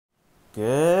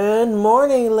Good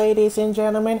morning, ladies and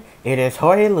gentlemen. It is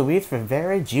Jorge Luis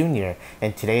Rivera Jr.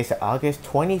 and today's August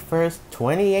 21st,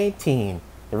 2018.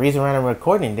 The reason why I'm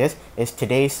recording this is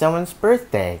today's someone's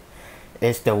birthday.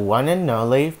 It's the one and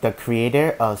only, the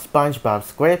creator of SpongeBob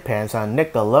SquarePants on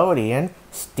Nickelodeon,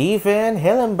 Steven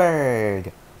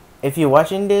Hillenburg. If you're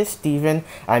watching this, Steven,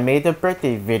 I made the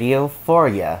birthday video for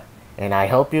ya, and I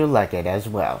hope you like it as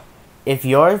well. If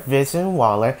you're Vincent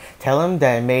Waller, tell him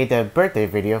that I made the birthday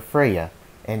video for you.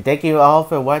 And thank you all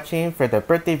for watching for the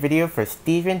birthday video for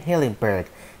Steven Hillenburg.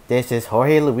 This is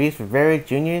Jorge Luis Rivera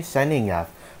Jr. signing off.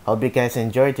 Hope you guys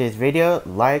enjoyed this video.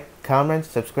 Like, comment,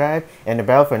 subscribe, and the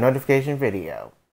bell for notification video.